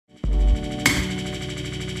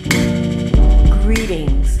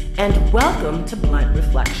Greetings and welcome to Blunt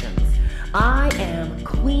Reflections. I am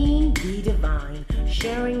Queen Bee Divine,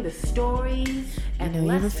 sharing the stories and you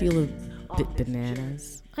ever feel a lessons bit of this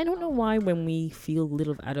bananas? I don't know why when we feel a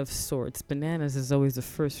little out of sorts, bananas is always the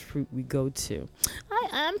first fruit we go to.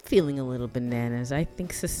 I'm feeling a little bananas. I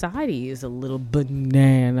think society is a little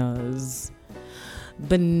bananas.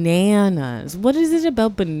 Bananas. What is it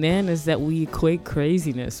about bananas that we equate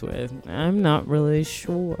craziness with? I'm not really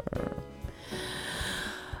sure.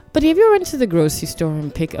 But have you ever went to the grocery store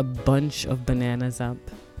and pick a bunch of bananas up?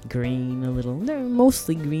 Green, a little. They're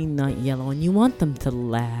mostly green, not yellow. And you want them to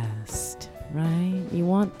last, right? You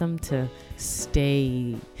want them to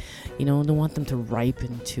stay. You don't want them to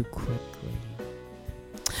ripen too quickly.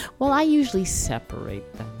 Well, I usually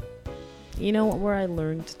separate them. You know where I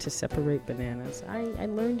learned to separate bananas? I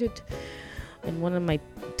learned it in one of my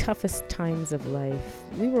toughest times of life.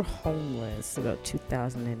 We were homeless about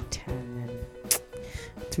 2010 and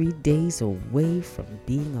 3 days away from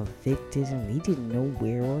being evicted, and we didn't know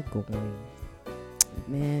where we're going.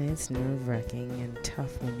 Man, it's nerve-wracking and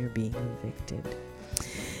tough when you're being evicted.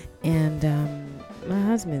 And my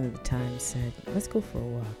husband at the time said, let's go for a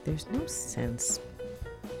walk. There's no sense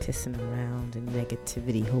pissing around in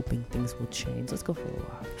negativity, hoping things will change. Let's go for a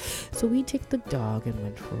walk. So we took the dog and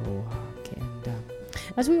went for a walk. And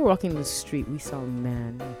as we were walking the street, we saw a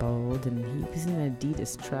man, bald, and he was in an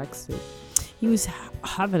Adidas tracksuit. He was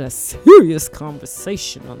having a serious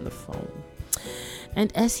conversation on the phone.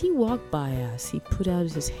 And as he walked by us, he put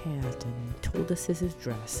out his hand and told us his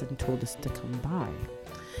address and told us to come by.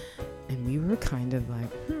 And we were kind of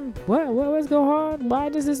like, what's going on? Why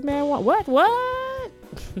does this man want, what?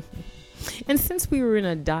 And since we were in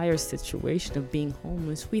a dire situation of being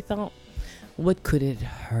homeless, we thought, what could it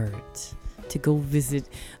hurt to go visit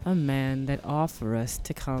a man that offered us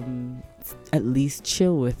to come at least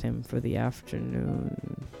chill with him for the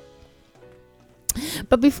afternoon?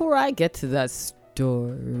 But before I get to that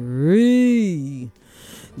story,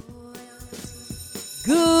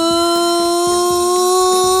 good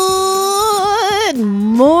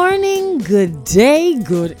morning, good day,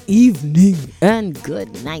 good evening, and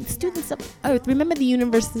good night. Students of Earth, remember the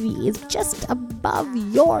university is just above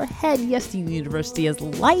your head. Yes, the university as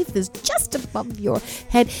life is just above your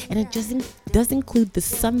head, and it does include the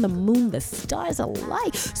sun, the moon, the stars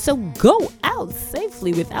alike. So go out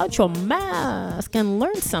safely without your mask and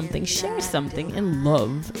learn something, share something, and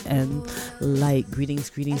love and light. Greetings,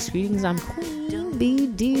 greetings, greetings. I'm Queen Bee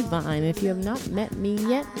Divine. If you have not met me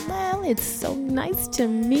yet, well, it's so nice to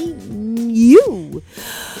meet you.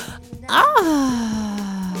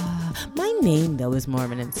 My name, though, is more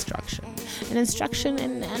of an instruction. An instruction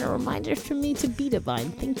and a reminder for me to be divine,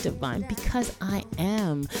 think divine, because I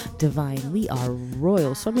am divine. We are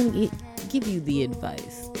royal. So I'm going to give you the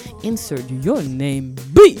advice. Insert your name,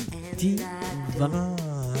 be divine.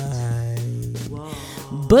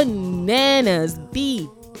 Bananas,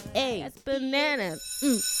 bananas.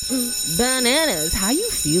 Bananas. How you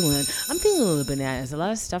feeling? I'm feeling a little bananas. A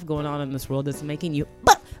lot of stuff going on in this world that's making you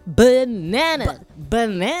bananas.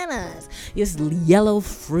 This yellow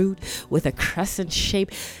fruit with a crescent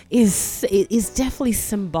shape is definitely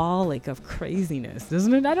symbolic of craziness,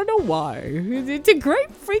 isn't it? I don't know why. It's a great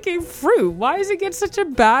freaking fruit. Why does it get such a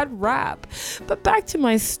bad rap? But back to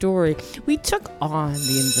my story. We took on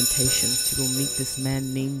the invitation to go meet this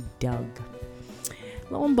man named Doug.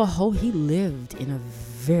 Lo and behold, he lived in a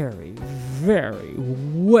very, very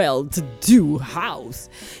well-to-do house.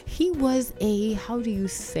 He was an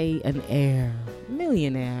heir,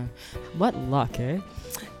 millionaire. What luck, eh?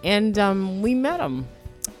 And we met him,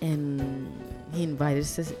 and he invited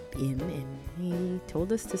us in, and he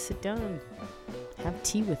told us to sit down and have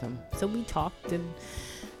tea with him. So we talked, and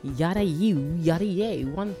yada yay.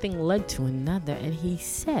 One thing led to another, and he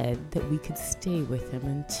said that we could stay with him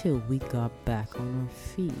until we got back on our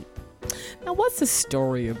feet. Now, what's the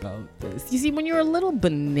story about this? You see, when you're a little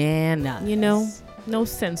banana, no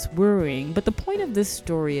sense worrying. But the point of this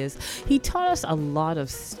story is he taught us a lot of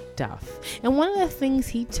stuff. And one of the things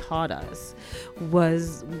he taught us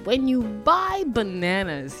was when you buy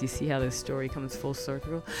bananas, you see how this story comes full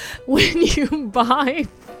circle? When you buy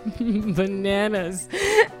bananas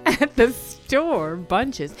at the store,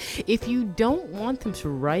 bunches, if you don't want them to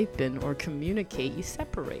ripen or communicate, you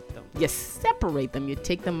separate them. You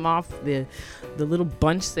take them off the little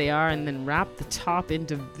bunch they are and then wrap the top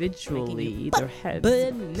individually, either heads,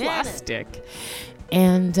 plastic.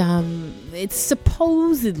 And it's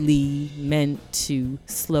supposedly meant to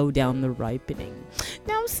slow down the ripening.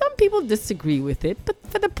 Now, some people disagree with it, but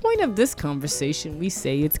for the point of this conversation, we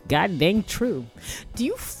say it's goddamn true. Do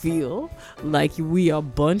you feel like we are a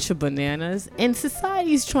bunch of bananas and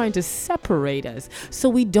society is trying to separate us so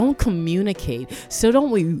we don't communicate, so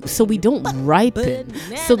we don't ripen,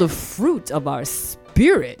 so the fruit of our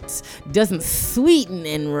spirit doesn't sweeten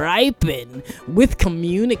and ripen with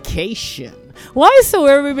communication? Why is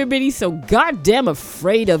everybody so goddamn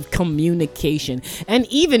afraid of communication and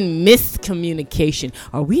even miscommunication?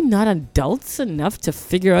 Are we not adults enough to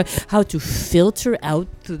figure out how to filter out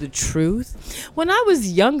through the truth? When I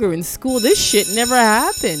was younger in school, this shit never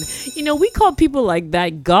happened. You know, we called people like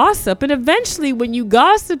that gossip, and eventually when you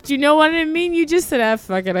gossiped, you know what I mean? You just said,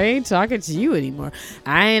 fuck it, I ain't talking to you anymore.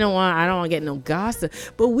 I don't want to get no gossip.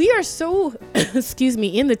 But we are so,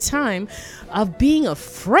 in the time of being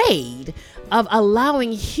afraid of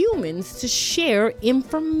allowing humans to share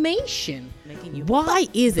information. Why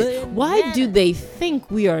is it? Why do they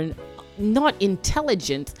think we are not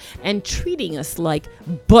intelligent and treating us like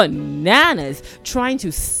bananas, trying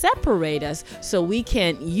to separate us so we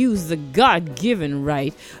can't use the God-given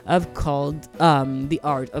right of called the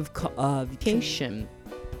art of communication?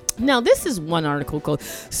 Now, this is one article called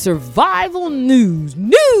Survival News,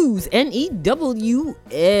 News,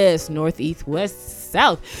 Northeast, West,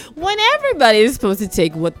 South. When everybody is supposed to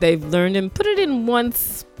take what they've learned and put it in one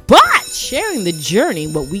spot, sharing the journey,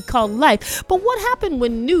 what we call life. But what happened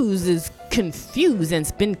when news is confused and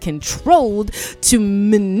it's been controlled to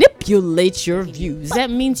manipulate your views? That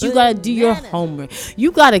means you gotta do your homework.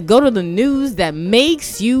 You gotta go to the news that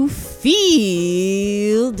makes you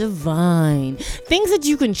feel divine. Things that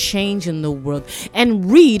you can change in the world,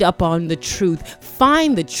 and read up on the truth,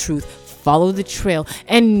 find the truth, follow the trail,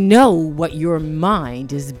 and know what your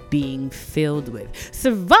mind is being filled with.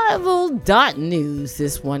 Survival.news.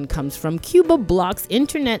 This one comes from Cuba blocks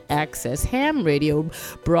internet access ham radio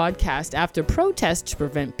broadcast after protests to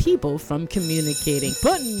prevent people from communicating.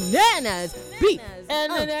 Bananas!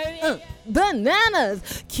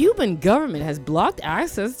 Bananas! Cuban government has blocked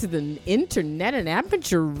access to the internet and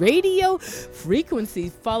amateur radio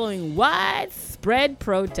frequencies following widespread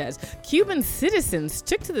protests. Cuban citizens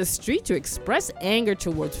took to the street to express anger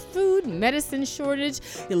towards food, medicine shortage,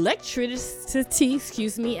 electricity,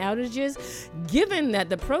 outages. Given that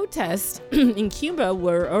the protests in Cuba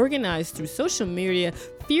were organized through social media,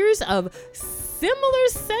 fears of similar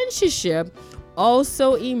censorship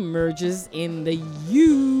also emerges in the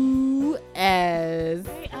U.S.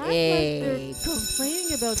 They're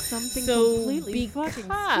complaining about something completely fucking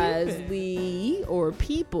stupid. We, or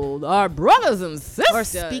people, our brothers and sisters, are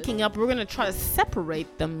speaking up, we're going to try to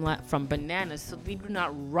separate them from bananas so they do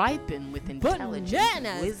not ripen with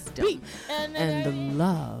intelligence, wisdom, and the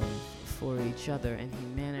love for each other and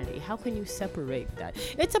humanity. How can you separate that?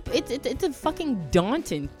 It's a fucking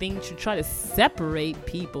daunting thing to try to separate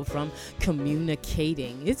people from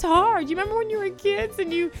communicating. It's hard. You remember when you were kids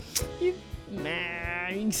and you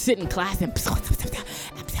sit in class and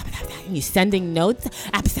you're sending notes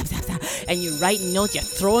and you're writing notes, you're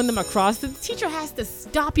throwing them across. The teacher has to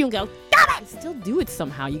stop you and go, damn it! Still do it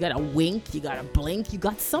somehow. You gotta wink, you gotta blink, you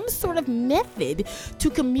got some sort of method to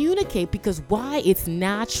communicate, because why? It's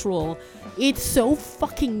natural. It's so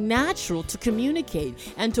fucking natural to communicate.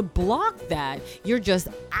 And to block that, you're just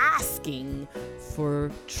asking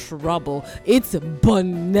for trouble. It's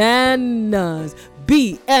bananas.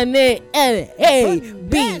 B-N-A-N-A,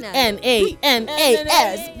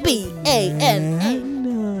 B-N-A-N-A-S, B-A-N-A.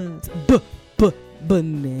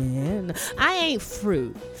 Banana. I ain't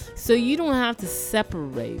fruit, so you don't have to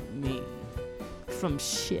separate me from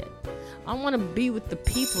shit. I want to be with the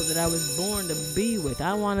people that I was born to be with.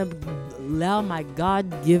 I want to allow my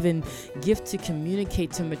God-given gift to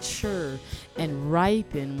communicate, to mature and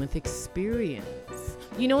ripen with experience.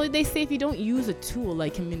 You know what they say, if you don't use a tool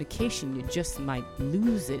like communication, you just might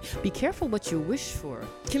lose it. Be careful what you wish for.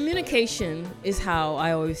 Communication is how,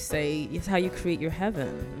 I always say, is how you create your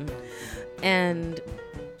heaven. And,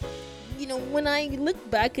 you know, when I look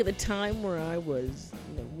back at the time where I was,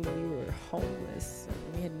 you know, when we were homeless and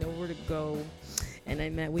we had nowhere to go,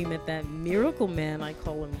 and we met that miracle man, I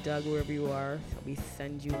call him Doug, wherever you are. We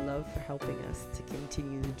send you love for helping us to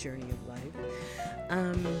continue the journey of life.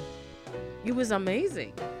 It was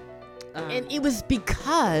amazing. And it was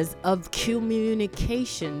because of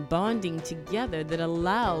communication, bonding together, that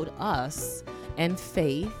allowed us and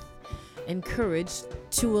faith and courage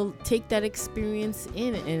to take that experience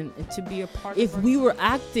in and to be a part of it. If we were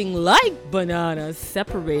acting like bananas,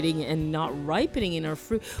 separating and not ripening in our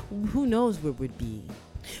fruit, who knows where we'd be.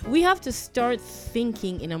 We have to start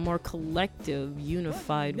thinking in a more collective,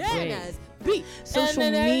 unified way. Social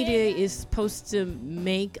media is supposed to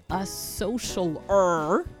make us social,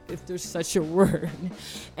 if there's such a word,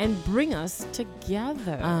 and bring us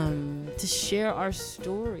together to share our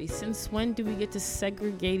stories. Since when do we get to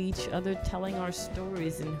segregate each other telling our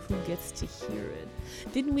stories and who gets to hear it?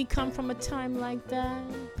 Didn't we come from a time like that?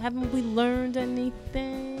 Haven't we learned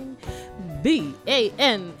anything?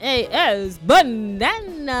 BANAS,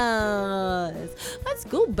 bananas. Let's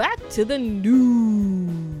go back to the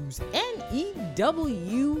news.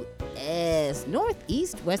 NEWS,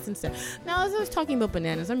 Northeast, Western State. Now, as I was talking about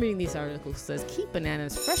bananas, I'm reading these articles. It says, keep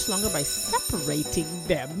bananas fresh longer by separating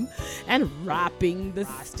them and wrapping the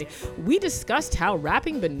stick. We discussed how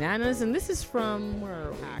wrapping bananas, and this is from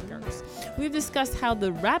Hackers. We've discussed how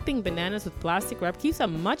the wrapping bananas with plastic wrap keeps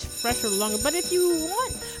them much fresher longer. But if you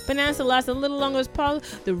want bananas to last a little longer as possible,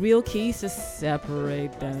 the real key is to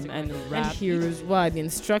separate them. And here's why. The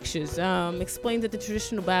instructions explain that the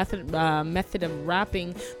traditional method of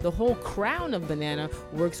wrapping the whole crown of banana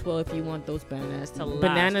works well if you want those bananas to last.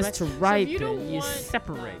 Bananas to ripen, so you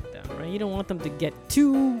separate them, right? You don't want them to get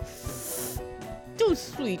too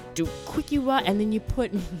sweet, too quick, and then you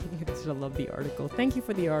put I love the article. Thank you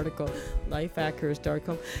for the article.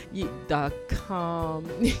 Lifehackers.com.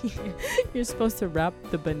 You're supposed to wrap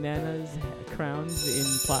the bananas crowns in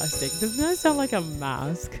plastic. Doesn't that sound like a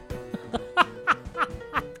mask?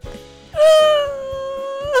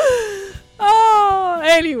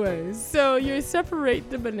 Anyways, so you separate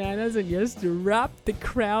the bananas and you have to wrap the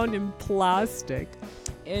crown in plastic.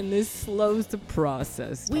 And this slows the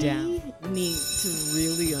process down. We need to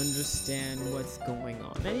really understand what's going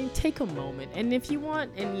on. I mean, take a moment. And if you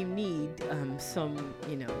want and you need some,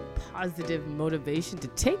 positive motivation to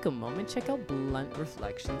take a moment, check out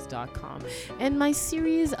bluntreflections.com. And my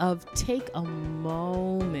series of Take a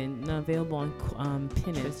Moment, available on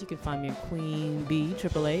Pinterest. You can find me at Queen B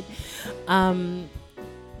 888.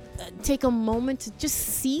 Take a moment to just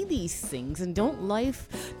see these things, and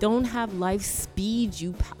don't have life speed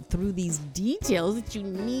you through these details that you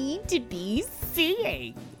need to be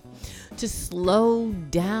seeing. To slow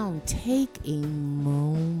down, take a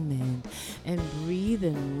moment and breathe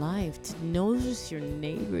in life, to notice your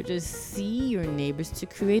neighbor, to see your neighbors, to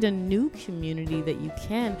create a new community that you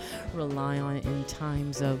can rely on in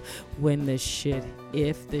times of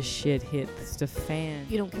if the shit hits the fan.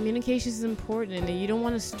 Communication is important, and you don't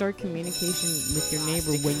want to start communication with your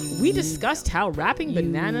neighbor when we discussed how wrapping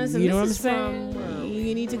bananas, and this is from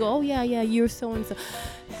you need to go, oh yeah, you're so and so.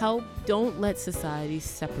 Don't let society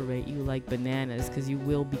separate you like bananas, because you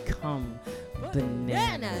will become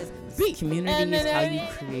bananas. Community is how you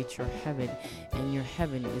create your heaven, and your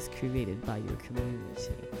heaven is created by your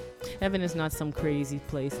community. Heaven is not some crazy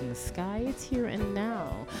place in the sky. It's here and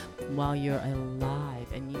now while you're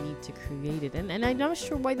alive, and you need to create it. And I'm not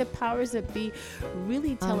sure why the powers that be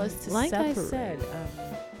really tell us to separate. Like I said,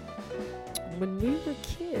 when we were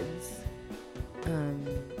kids,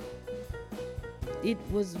 it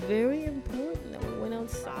was very important that we went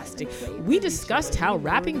outside. We discussed how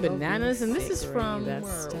wrapping bananas, and this is from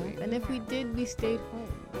and if we did, we stayed home.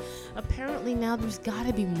 Apparently now there's got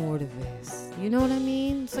to be more to this. You know what I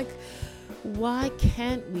mean? It's like, why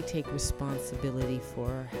can't we take responsibility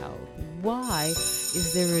for our health? Why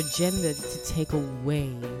is there an agenda to take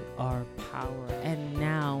away our power and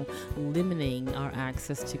now limiting our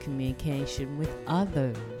access to communication with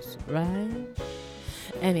others, right?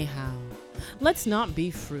 Anyhow, let's not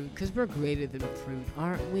be fruit, because we're greater than fruit,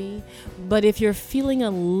 aren't we? But if you're feeling a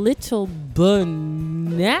little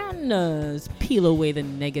bananas, peel away the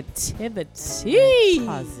negativity.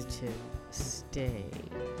 Positive stay.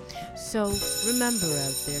 So remember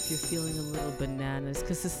out there, if you're feeling a little bananas,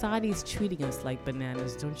 because society is treating us like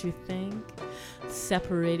bananas, don't you think?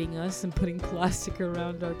 Separating us and putting plastic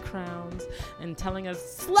around our crowns and telling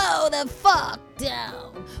us, slow the fuck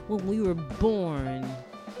down, when we were born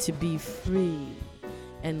to be free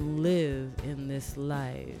and live in this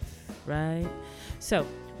life, right? So,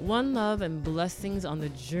 one love and blessings on the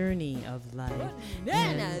journey of life,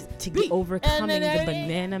 and to be overcoming the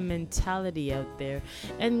banana mentality out there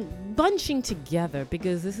and bunching together,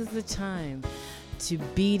 because this is the time to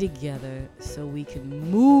be together so we can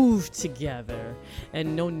move together,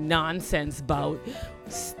 and no nonsense about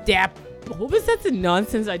what was that? The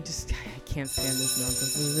nonsense? I can't stand this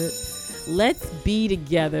nonsense, is it? Let's be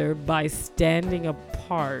together by standing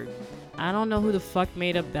apart. I don't know who the fuck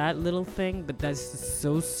made up that little thing, but that's just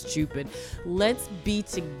so stupid. Let's be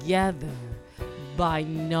together by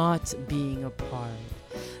not being apart.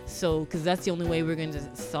 So, because that's the only way we're going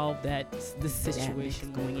to solve this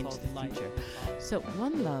situation going into the future. So,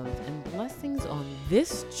 one love and blessings on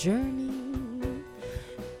this journey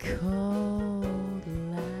called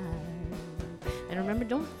life. And remember,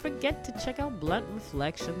 don't forget to check out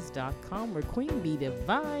bluntreflections.com, where Queen Bee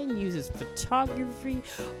Divine uses photography,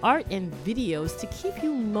 art, and videos to keep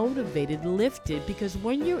you motivated, lifted, because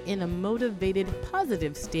when you're in a motivated,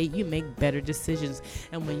 positive state, you make better decisions.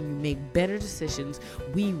 And when you make better decisions,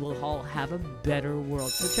 we will all have a better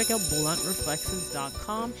world. So check out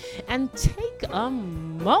bluntreflections.com and take a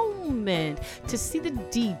moment to see the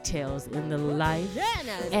details in the life.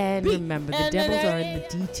 And remember, the devils are in the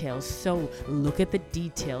details. So look at the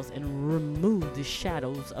details and remove the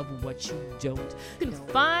shadows of what you don't. You can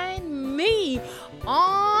find me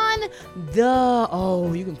on the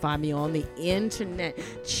internet.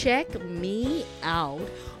 Check me out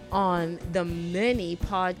on the many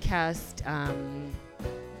podcast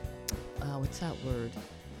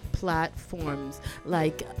platforms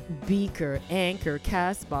like Beaker, Anchor,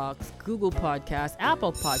 Castbox, Google Podcasts,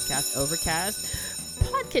 Apple Podcasts, Overcast,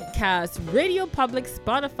 Pocket Cast, Radio Public,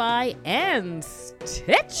 Spotify, and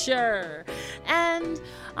Stitcher. And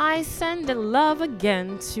I send the love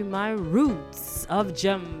again to my roots of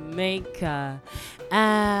Jamaica.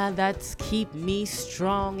 That's keep me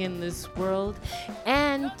strong in this world.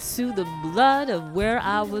 And to the blood of where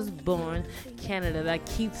I was born, Canada, that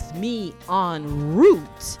keeps me en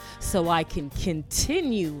route so I can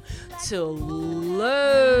continue to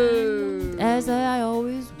learn. As I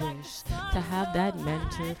always wish to have that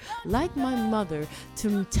mentor like my mother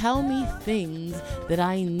to tell me things that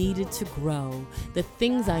I needed to grow, the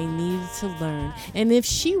things I needed to learn. And if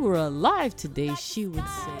she were alive today, she would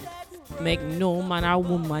say, make no man or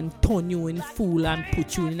woman turn you in fool and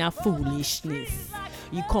put you in a foolishness.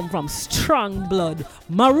 You come from strong blood,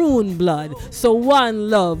 maroon blood. So one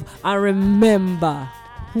love, and remember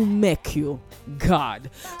who make you, God.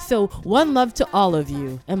 So one love to all of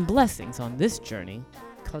you, and blessings on this journey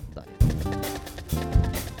called life.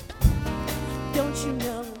 Don't you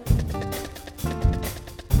know?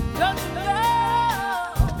 Don't you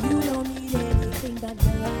know? You don't need anything but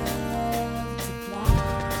love.